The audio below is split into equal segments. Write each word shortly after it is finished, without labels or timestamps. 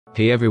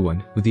Hey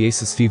everyone, with the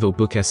ASUS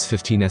VivoBook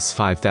S15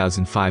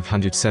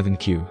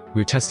 S5507Q,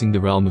 we're testing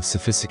the realm of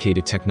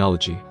sophisticated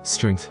technology,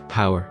 strength,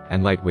 power,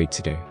 and lightweight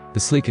today.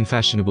 The sleek and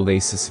fashionable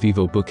ASUS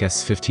VivoBook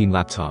S15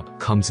 laptop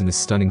comes in a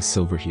stunning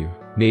silver hue.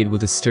 Made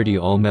with a sturdy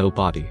all-metal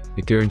body,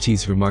 it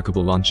guarantees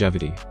remarkable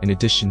longevity, in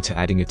addition to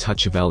adding a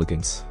touch of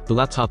elegance. The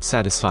laptop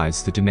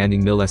satisfies the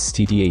demanding MIL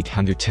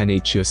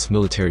STD810H US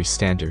military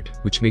standard,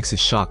 which makes it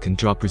shock and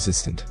drop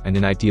resistant, and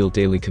an ideal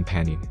daily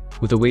companion.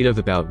 With a weight of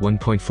about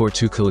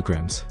 1.42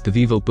 kilograms, the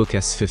VivoBook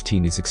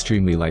S15 is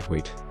extremely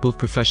lightweight. Both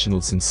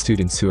professionals and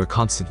students who are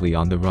constantly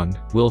on the run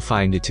will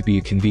find it to be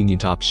a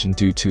convenient option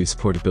due to its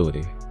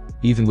portability.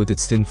 Even with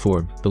its thin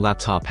form, the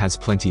laptop has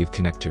plenty of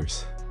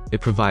connectors. It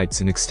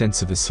provides an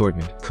extensive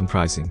assortment,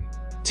 comprising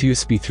 2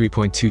 USB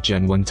 3.2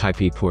 Gen 1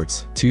 Type-A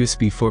ports, 2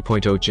 USB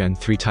 4.0 Gen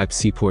 3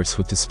 Type-C ports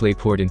with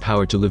DisplayPort and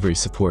power delivery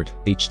support,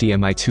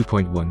 HDMI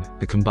 2.1,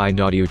 the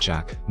combined audio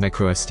jack,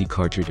 microSD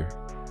card reader.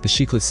 The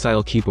chiclet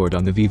style keyboard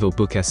on the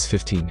VivoBook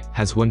S15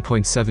 has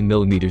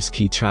 1.7mm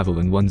key travel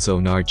and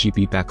one-zone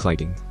RGB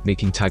backlighting,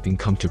 making typing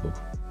comfortable.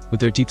 With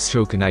their deep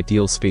stroke and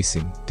ideal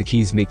spacing, the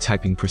keys make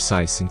typing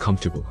precise and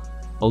comfortable.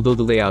 Although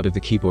the layout of the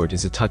keyboard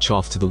is a touch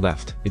off to the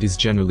left, it is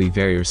generally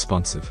very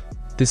responsive.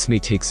 This may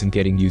take some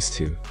getting used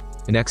to.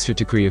 An extra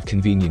degree of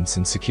convenience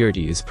and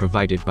security is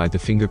provided by the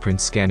fingerprint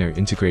scanner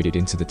integrated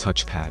into the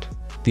touchpad.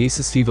 The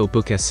ASUS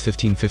VivoBook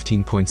S15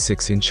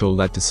 15.6-inch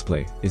OLED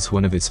display is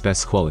one of its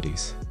best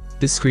qualities.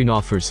 This screen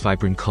offers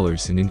vibrant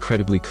colors and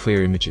incredibly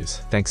clear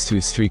images, thanks to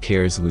its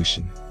 3K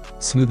resolution.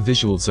 Smooth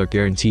visuals are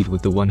guaranteed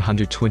with the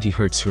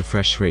 120Hz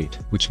refresh rate,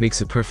 which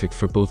makes it perfect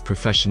for both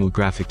professional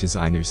graphic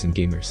designers and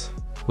gamers.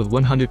 With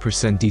 100%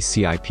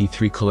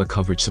 DCI-P3 color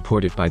coverage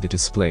supported by the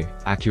display,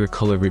 accurate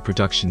color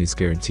reproduction is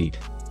guaranteed.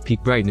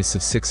 Peak brightness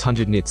of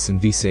 600 nits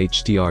and VISA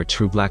HDR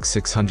True Black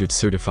 600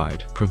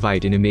 certified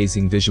provide an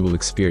amazing visual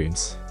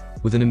experience.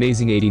 With an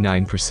amazing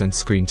 89%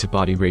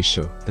 screen-to-body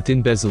ratio, the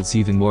thin bezels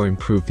even more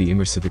improve the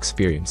immersive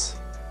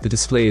experience. The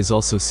display is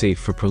also safe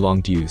for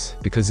prolonged use,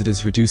 because it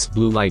has reduced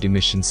blue light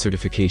emission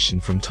certification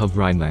from TÜV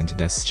Rheinland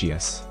and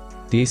SGS.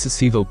 The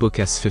ASUS VivoBook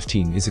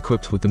S15 is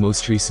equipped with the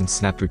most recent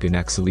Snapdragon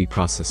X Elite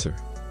processor.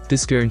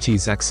 This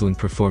guarantees excellent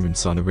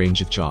performance on a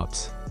range of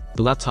jobs.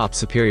 The laptop's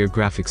superior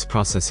graphics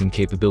processing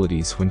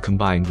capabilities when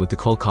combined with the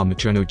Qualcomm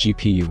Adreno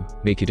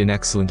GPU make it an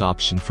excellent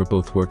option for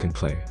both work and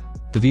play.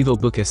 The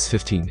VivoBook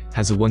S15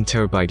 has a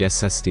 1TB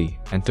SSD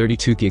and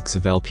 32GB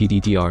of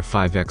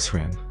LPDDR5X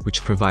RAM,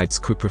 which provides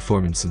quick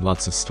performance and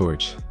lots of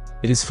storage.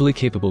 It is fully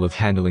capable of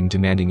handling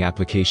demanding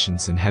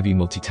applications and heavy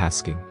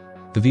multitasking.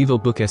 The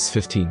VivoBook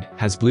S15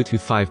 has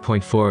Bluetooth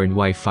 5.4 and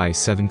Wi-Fi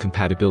 7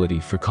 compatibility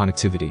for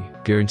connectivity,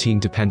 guaranteeing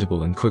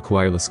dependable and quick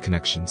wireless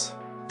connections.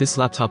 This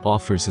laptop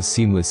offers a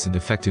seamless and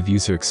effective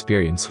user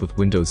experience with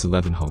Windows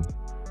 11 Home.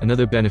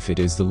 Another benefit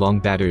is the long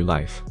battery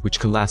life, which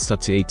can last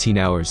up to 18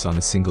 hours on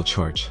a single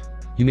charge.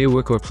 You may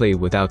work or play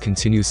without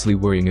continuously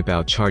worrying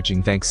about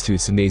charging thanks to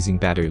its amazing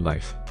battery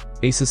life.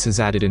 ASUS has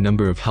added a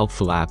number of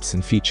helpful apps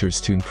and features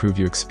to improve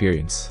your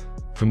experience.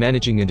 For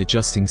managing and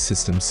adjusting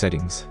system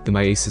settings, the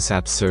My ASUS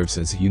app serves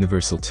as a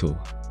universal tool.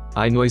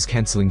 Noise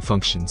cancelling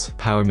functions,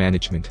 power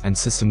management, and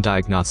system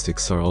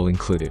diagnostics are all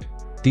included.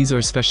 These are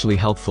especially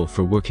helpful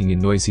for working in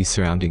noisy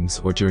surroundings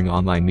or during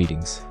online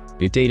meetings.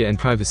 Your data and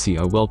privacy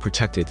are well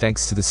protected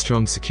thanks to the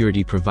strong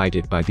security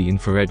provided by the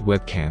infrared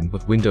webcam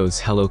with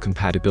Windows Hello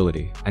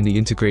compatibility and the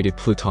integrated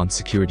Pluton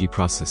security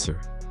processor.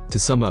 To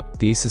sum up,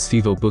 the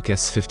ASUS VivoBook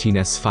S15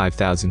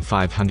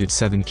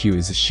 S5507Q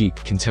is a chic,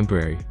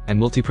 contemporary, and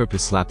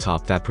multi-purpose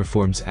laptop that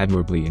performs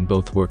admirably in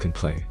both work and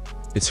play.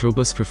 Its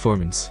robust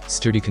performance,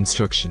 sturdy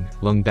construction,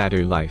 long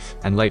battery life,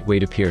 and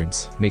lightweight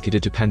appearance make it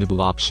a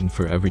dependable option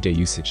for everyday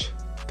usage.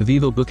 The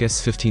VivoBook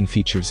S15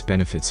 features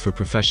benefits for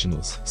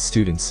professionals,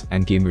 students,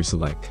 and gamers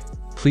alike.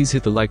 Please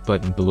hit the like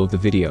button below the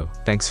video.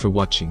 Thanks for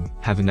watching,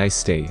 have a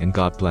nice day and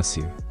God bless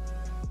you.